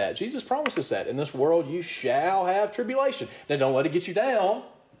promised us that. Jesus promised us that. In this world, you shall have tribulation. Now, don't let it get you down.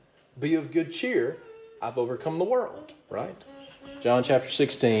 Be of good cheer. I've overcome the world, right? John chapter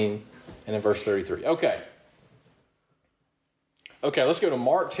 16 and in verse 33. Okay, let's go to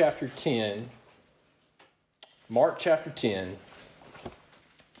Mark chapter 10. Mark chapter 10.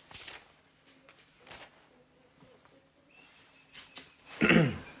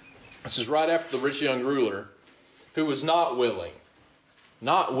 This is right after the rich young ruler who was not willing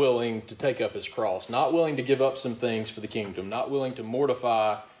to take up his cross, not willing to give up some things for the kingdom, not willing to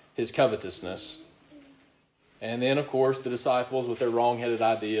mortify his covetousness. And then, of course, the disciples with their wrong-headed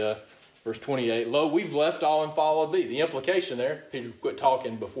idea, verse 28, lo, we've left all and followed thee. The implication there, Peter quit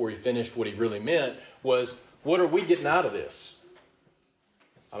talking before he finished what he really meant, was, what are we getting out of this?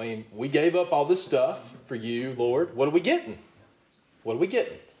 I mean, we gave up all this stuff for you, Lord. What are we getting? What are we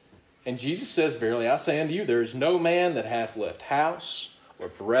getting? And Jesus says, verily I say unto you, there is no man that hath left house, or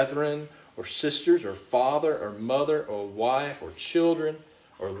brethren, or sisters, or father, or mother, or wife, or children,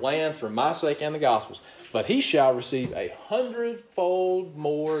 or land for my sake and the gospel's, but he shall receive 100-fold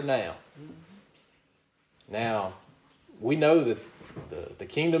more now. Now, we know that the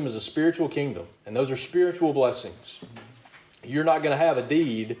kingdom is a spiritual kingdom, and those are spiritual blessings. You're not going to have a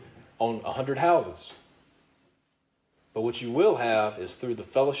deed on 100 houses. But what you will have is through the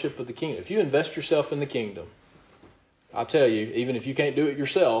fellowship of the kingdom. If you invest yourself in the kingdom, I'll tell you, even if you can't do it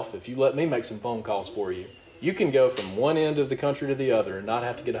yourself, if you let me make some phone calls for you, you can go from one end of the country to the other and not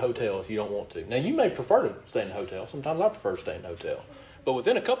have to get a hotel if you don't want to. Now, you may prefer to stay in a hotel. Sometimes I prefer to stay in a hotel. But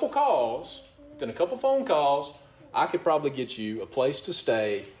within a couple phone calls, I could probably get you a place to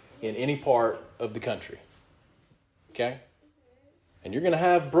stay in any part of the country. Okay? And you're going to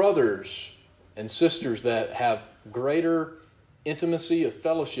have brothers and sisters that have greater intimacy of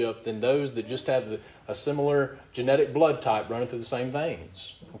fellowship than those that just have a similar genetic blood type running through the same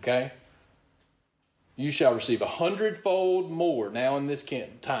veins. Okay? You shall receive 100-fold more now in this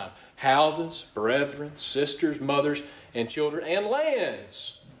time. Houses, brethren, sisters, mothers, and children, and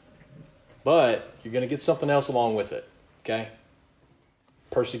lands. But you're going to get something else along with it. Okay?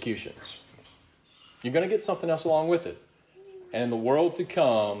 Persecutions. You're going to get something else along with it. And in the world to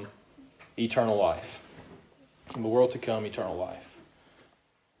come, eternal life. In the world to come, eternal life.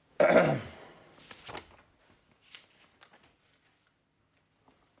 Let's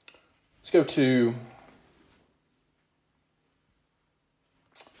go to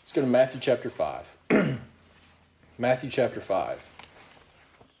Matthew chapter 5. Matthew chapter 5.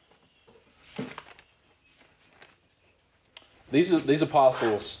 These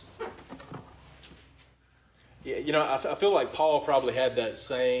apostles, I feel like Paul probably had that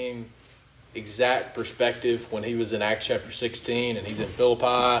same exact perspective when he was in Acts chapter 16 and he's in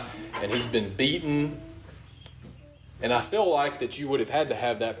Philippi and he's been beaten. And I feel like that you would have had to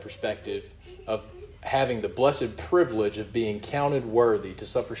have that perspective of having the blessed privilege of being counted worthy to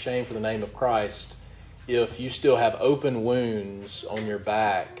suffer shame for the name of Christ if you still have open wounds on your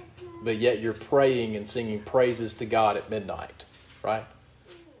back, but yet you're praying and singing praises to God at midnight, right?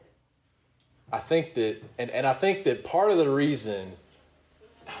 I think that, and I think that part of the reason,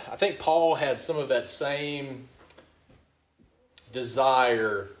 I think Paul had some of that same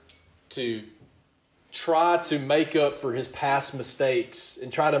desire to try to make up for his past mistakes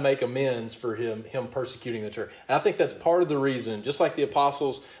and try to make amends for him persecuting the church. And I think that's part of the reason, just like the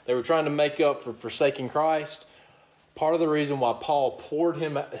apostles, they were trying to make up for forsaking Christ. Part of the reason why Paul poured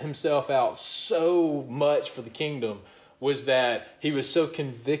himself out so much for the kingdom was that he was so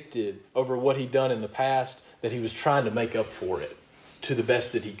convicted over what he'd done in the past that he was trying to make up for it to the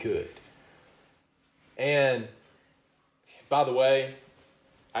best that he could. And by the way,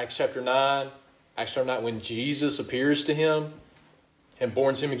 Acts chapter 9, when Jesus appears to him and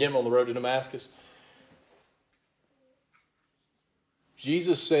borns him again on the road to Damascus,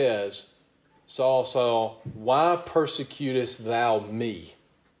 Jesus says, Saul, Saul, why persecutest thou me?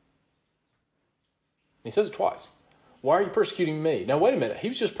 And he says it twice. Why are you persecuting me? Now, wait a minute. He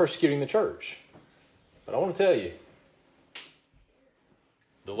was just persecuting the church. But I want to tell you,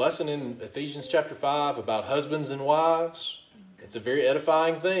 the lesson in Ephesians chapter 5 about husbands and wives, it's a very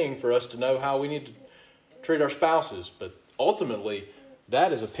edifying thing for us to know how we need to treat our spouses. But ultimately,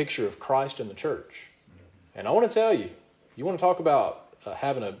 that is a picture of Christ and the church. And I want to tell you, you want to talk about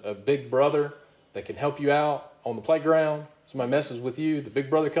having a big brother that can help you out on the playground. Somebody messes with you, the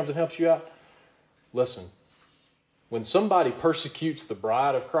big brother comes and helps you out. Listen, when somebody persecutes the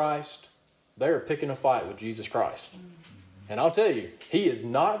bride of Christ, they are picking a fight with Jesus Christ. And I'll tell you, he is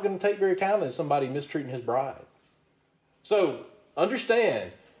not going to take very kindly to somebody mistreating his bride. So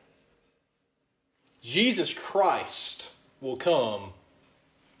understand, Jesus Christ will come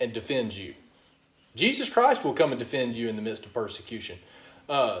and defend you. Jesus Christ will come and defend you in the midst of persecution.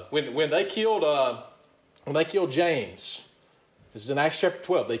 When they killed James, this is in Acts chapter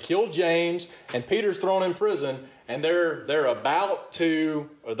 12. They killed James, and Peter's thrown in prison, and they're about to,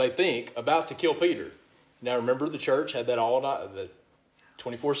 or they think, about to kill Peter. Now remember, the church had that the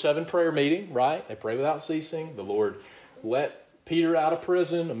 24/7 prayer meeting, right? They pray without ceasing. The Lord let Peter out of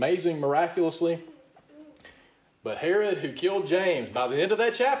prison, amazing, miraculously. But Herod, who killed James, by the end of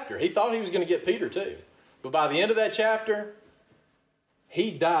that chapter, he thought he was going to get Peter too. But by the end of that chapter,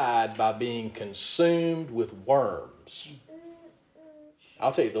 he died by being consumed with worms.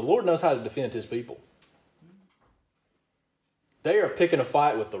 I'll tell you, the Lord knows how to defend his people. They are picking a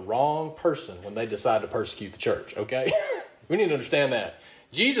fight with the wrong person when they decide to persecute the church, okay? We need to understand that.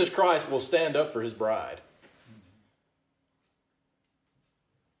 Jesus Christ will stand up for his bride.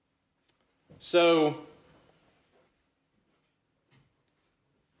 So,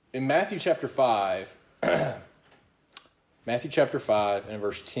 in Matthew chapter 5, and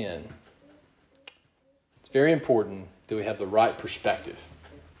verse 10, it's very important that we have the right perspective.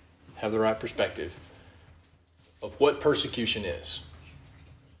 Have the right perspective of what persecution is.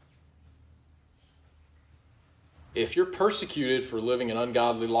 If you're persecuted for living an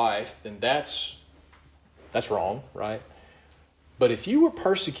ungodly life, then that's wrong, right? But if you were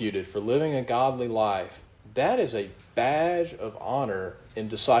persecuted for living a godly life, that is a badge of honor in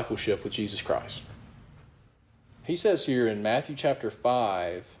discipleship with Jesus Christ. He says here in Matthew chapter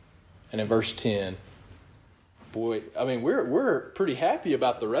 5 and in verse 10, boy, I mean, we're pretty happy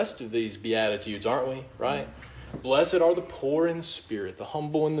about the rest of these Beatitudes, aren't we? Right? Blessed are the poor in spirit, the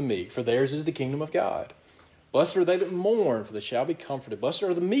humble and the meek, for theirs is the kingdom of God. Blessed are they that mourn, for they shall be comforted. Blessed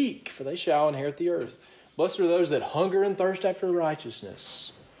are the meek, for they shall inherit the earth. Blessed are those that hunger and thirst after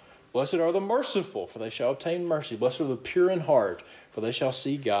righteousness. Blessed are the merciful, for they shall obtain mercy. Blessed are the pure in heart, for they shall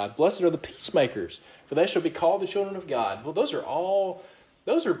see God. Blessed are the peacemakers, for they shall be called the children of God. Well,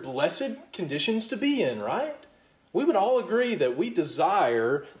 those are blessed conditions to be in, right? We would all agree that we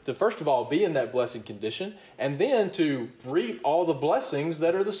desire to, first of all, be in that blessed condition, and then to reap all the blessings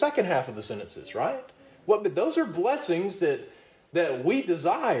that are the second half of the sentences, right? But those are blessings that we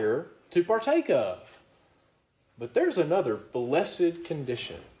desire to partake of. But there's another blessed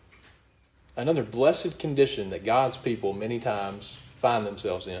condition. Another blessed condition that God's people many times find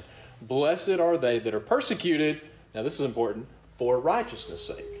themselves in. Blessed are they that are persecuted, now this is important, for righteousness'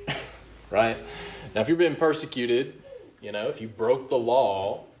 sake. Right? Now if you're being persecuted, if you broke the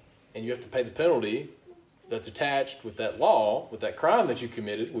law and you have to pay the penalty that's attached with that law, with that crime that you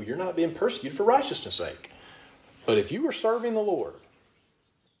committed, well, you're not being persecuted for righteousness' sake. But if you are serving the Lord,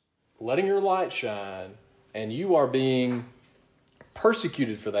 letting your light shine, and you are being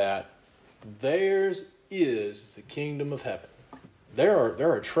persecuted for that, theirs is the kingdom of heaven. There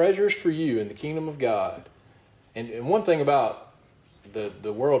are treasures for you in the kingdom of God. And one thing about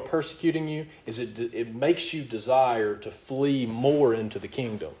the world persecuting you is it makes you desire to flee more into the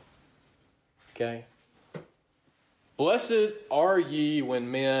kingdom. Okay? Blessed are ye when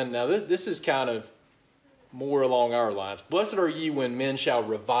men, now this is kind of more along our lines. Blessed are ye when men shall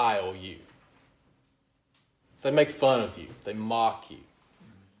revile you. They make fun of you. They mock you.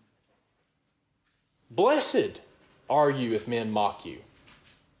 Blessed are you if men mock you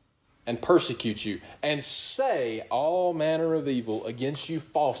and persecute you and say all manner of evil against you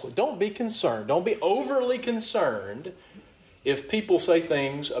falsely. Don't be concerned. Don't be overly concerned if people say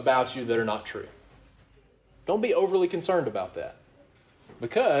things about you that are not true. Don't be overly concerned about that.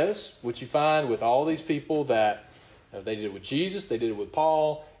 Because what you find with all these people that they did it with Jesus, they did it with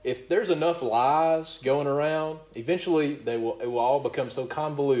Paul, if there's enough lies going around, eventually it will all become so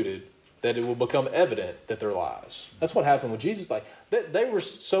convoluted that it will become evident that they're lies. That's what happened with Jesus. Like they were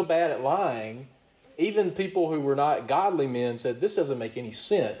so bad at lying, even people who were not godly men said, this doesn't make any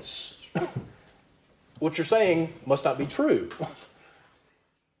sense. What you're saying must not be true.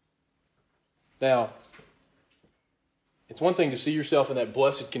 Now, it's one thing to see yourself in that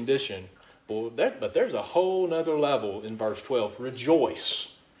blessed condition, but there's a whole nother level in verse 12.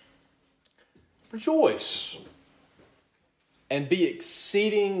 Rejoice. Rejoice. And be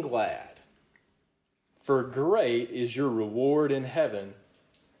exceeding glad. For great is your reward in heaven.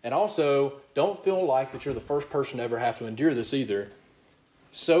 And also, don't feel like that you're the first person to ever have to endure this either.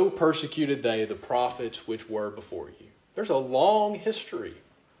 So persecuted they the prophets which were before you. There's a long history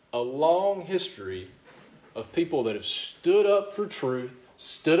of people that have stood up for truth,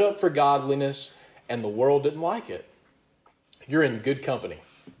 stood up for godliness, and the world didn't like it. You're in good company.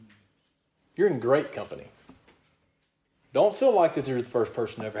 You're in great company. Don't feel like that you're the first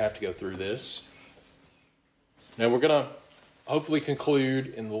person to ever have to go through this. Now we're going to hopefully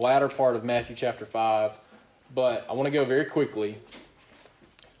conclude in the latter part of Matthew chapter 5, but I want to go very quickly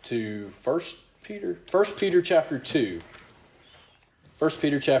to 1 Peter chapter 2. 1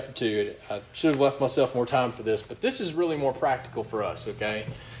 Peter chapter 2. I should have left myself more time for this, but this is really more practical for us, okay?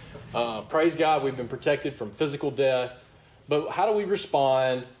 Praise God, we've been protected from physical death, but how do we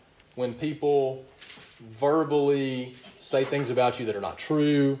respond when people verbally say things about you that are not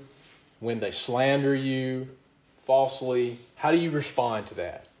true, when they slander you falsely? How do you respond to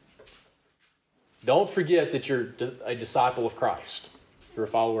that? Don't forget that you're a disciple of Christ. You're a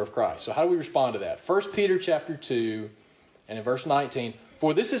follower of Christ. So how do we respond to that? 1 Peter chapter 2 and in verse 19,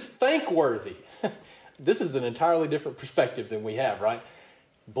 for this is thankworthy. This is an entirely different perspective than we have, right?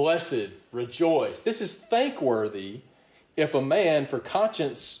 Blessed, rejoice. This is thankworthy if a man for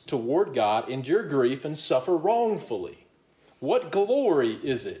conscience toward God endure grief and suffer wrongfully. What glory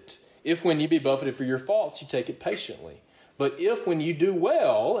is it if when you be buffeted for your faults you take it patiently? But if when you do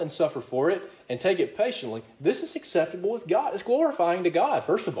well and suffer for it and take it patiently, this is acceptable with God. It's glorifying to God,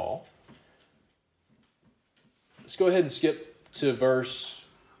 first of all. Let's go ahead and skip to verse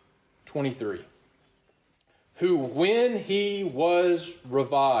 23. Who when he was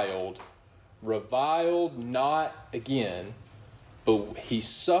reviled not again, but he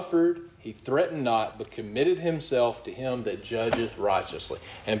suffered, he threatened not, but committed himself to him that judgeth righteously.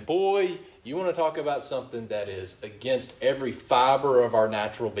 And boy, you want to talk about something that is against every fiber of our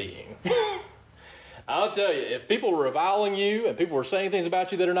natural being. I'll tell you, if people were reviling you and people were saying things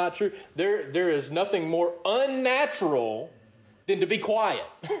about you that are not true, there is nothing more unnatural than to be quiet.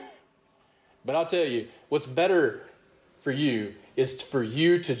 But I'll tell you, What's better for you is for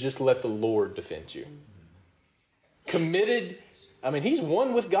you to just let the Lord defend you. Committed, he's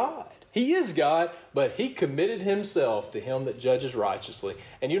one with God. He is God, but he committed himself to him that judges righteously.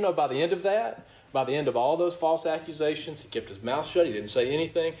 And by the end of that, by the end of all those false accusations, he kept his mouth shut. He didn't say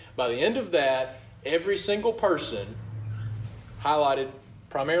anything. By the end of that, every single person, highlighted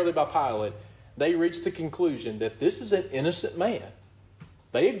primarily by Pilate, they reached the conclusion that this is an innocent man.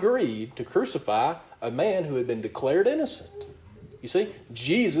 They agreed to crucify a man who had been declared innocent. You see,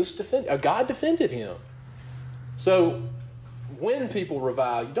 God defended him. So when people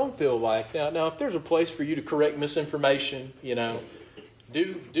revile, you don't feel like, now if there's a place for you to correct misinformation,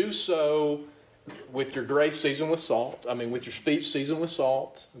 do so with your grace seasoned with salt. With your speech seasoned with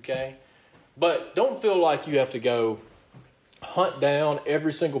salt, okay? But don't feel like you have to go hunt down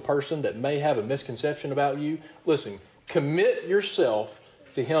every single person that may have a misconception about you. Listen, commit yourself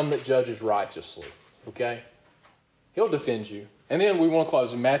to him that judges righteously, okay? He'll defend you. And then we want to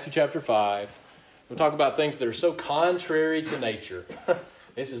close in Matthew chapter 5. We'll talk about things that are so contrary to nature.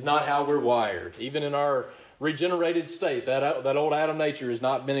 This is not how we're wired. Even in our regenerated state, that old Adam nature has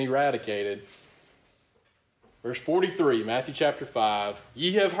not been eradicated. Verse 43, Matthew chapter 5.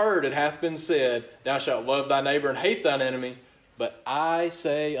 Ye have heard it hath been said, thou shalt love thy neighbor and hate thine enemy. But I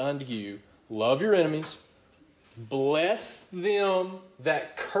say unto you, love your enemies, bless them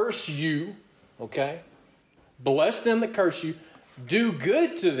that curse you, okay? Bless them that curse you, do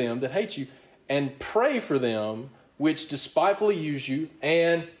good to them that hate you, and pray for them which despitefully use you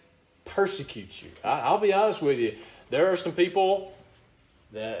and persecute you. I'll be honest with you. There are some people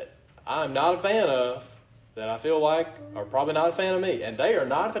that I'm not a fan of that I feel like are probably not a fan of me. And they are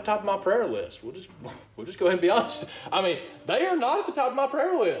not at the top of my prayer list. We'll just go ahead and be honest. They are not at the top of my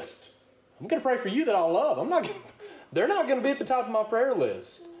prayer list. I'm going to pray for you that I love. They're not going to be at the top of my prayer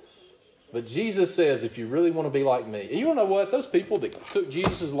list. But Jesus says, if you really want to be like me, and you want to know what? Those people that took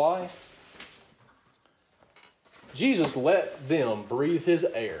Jesus' life, Jesus let them breathe his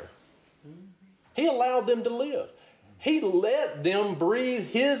air. He allowed them to live. He let them breathe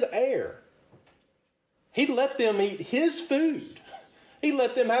his air. He let them eat his food. He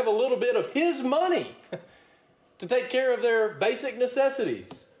let them have a little bit of his money to take care of their basic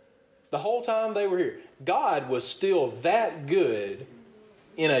necessities the whole time they were here. God was still that good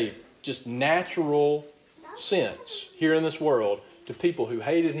in a just natural sense here in this world to people who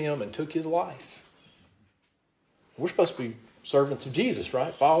hated him and took his life. We're supposed to be servants of Jesus,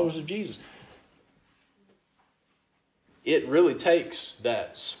 right? Followers of Jesus. It really takes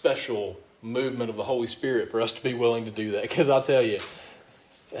that special movement of the Holy Spirit for us to be willing to do that. Because I'll tell you,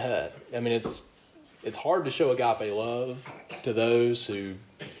 it's hard to show agape love to those who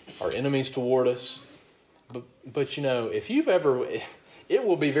are enemies toward us. But if you've ever, it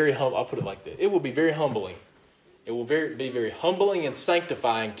will be very humble. I'll put it like this: it will be very humbling. It will be very humbling and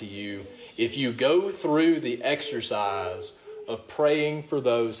sanctifying to you if you go through the exercise of praying for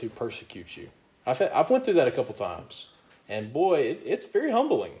those who persecute you. I've went through that a couple times, and boy, it's very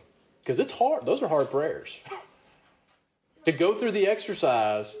humbling. Because it's hard. Those are hard prayers. To go through the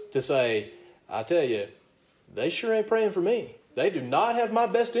exercise to say, I tell you, they sure ain't praying for me. They do not have my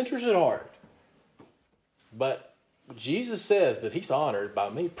best interest at heart. But Jesus says that he's honored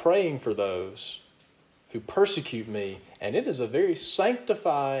by me praying for those who persecute me. And it is a very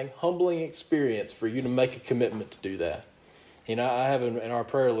sanctifying, humbling experience for you to make a commitment to do that. I have in our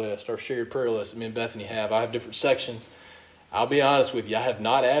prayer list, our shared prayer list that me and Bethany have, I have different sections. I'll be honest with you, I have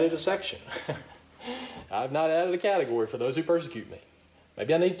not added a section. I have not added a category for those who persecute me.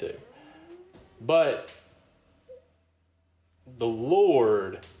 Maybe I need to. But the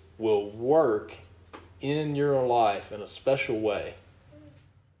Lord will work in your life in a special way.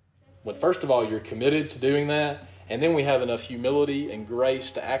 When first of all, you're committed to doing that, and then we have enough humility and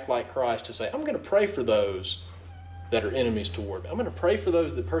grace to act like Christ to say, I'm going to pray for those that are enemies toward me. I'm going to pray for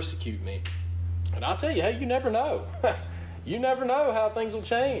those that persecute me. And I'll tell you, hey, you never know. You never know how things will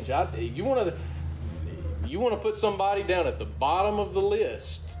change. You want to put somebody down at the bottom of the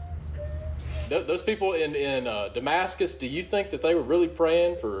list. Those people in Damascus, do you think that they were really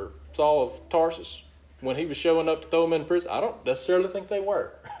praying for Saul of Tarsus when he was showing up to throw him in prison? I don't necessarily think they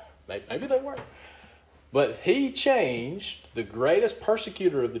were. Maybe they were. But he changed the greatest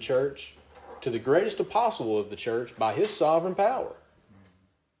persecutor of the church to the greatest apostle of the church by his sovereign power.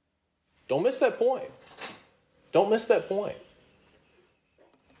 Don't miss that point. Don't miss that point.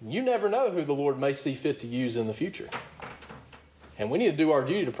 You never know who the Lord may see fit to use in the future. And we need to do our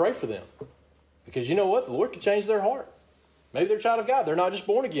duty to pray for them. Because you know what? The Lord could change their heart. Maybe they're a child of God. They're not just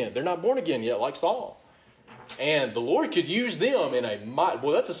born again. They're not born again yet like Saul. And the Lord could use them in a mighty...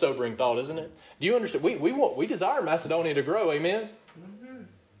 Well, that's a sobering thought, isn't it? Do you understand? We desire Macedonia to grow, amen? Mm-hmm.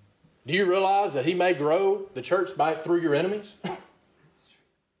 Do you realize that He may grow the church through your enemies?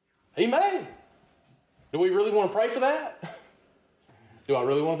 He may. Do we really want to pray for that? Do I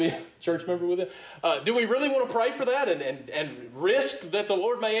really want to be a church member with it? Do we really want to pray for that and risk that the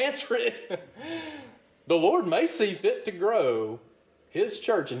Lord may answer it? The Lord may see fit to grow His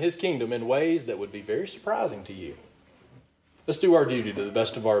church and His kingdom in ways that would be very surprising to you. Let's do our duty to the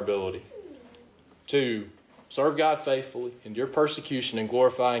best of our ability to serve God faithfully, endure persecution and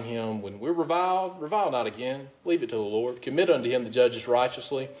glorifying Him. When we're reviled, revile not again. Leave it to the Lord. Commit unto Him that judges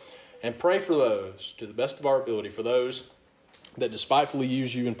righteously. And pray for those, to the best of our ability, for those that despitefully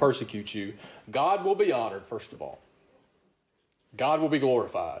use you and persecute you. God will be honored, first of all. God will be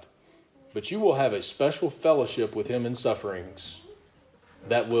glorified. But you will have a special fellowship with Him in sufferings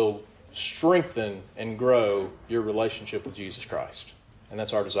that will strengthen and grow your relationship with Jesus Christ. And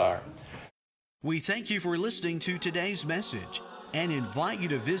that's our desire. We thank you for listening to today's message and invite you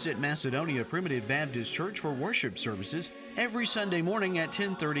to visit Macedonia Primitive Baptist Church for worship services every Sunday morning at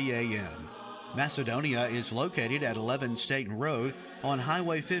 10:30 a.m. Macedonia is located at 11 Staten Road on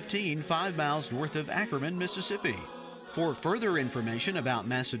Highway 15, 5 miles north of Ackerman, Mississippi. For further information about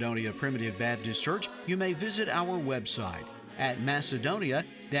Macedonia Primitive Baptist Church, you may visit our website at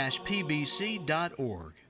macedonia-pbc.org.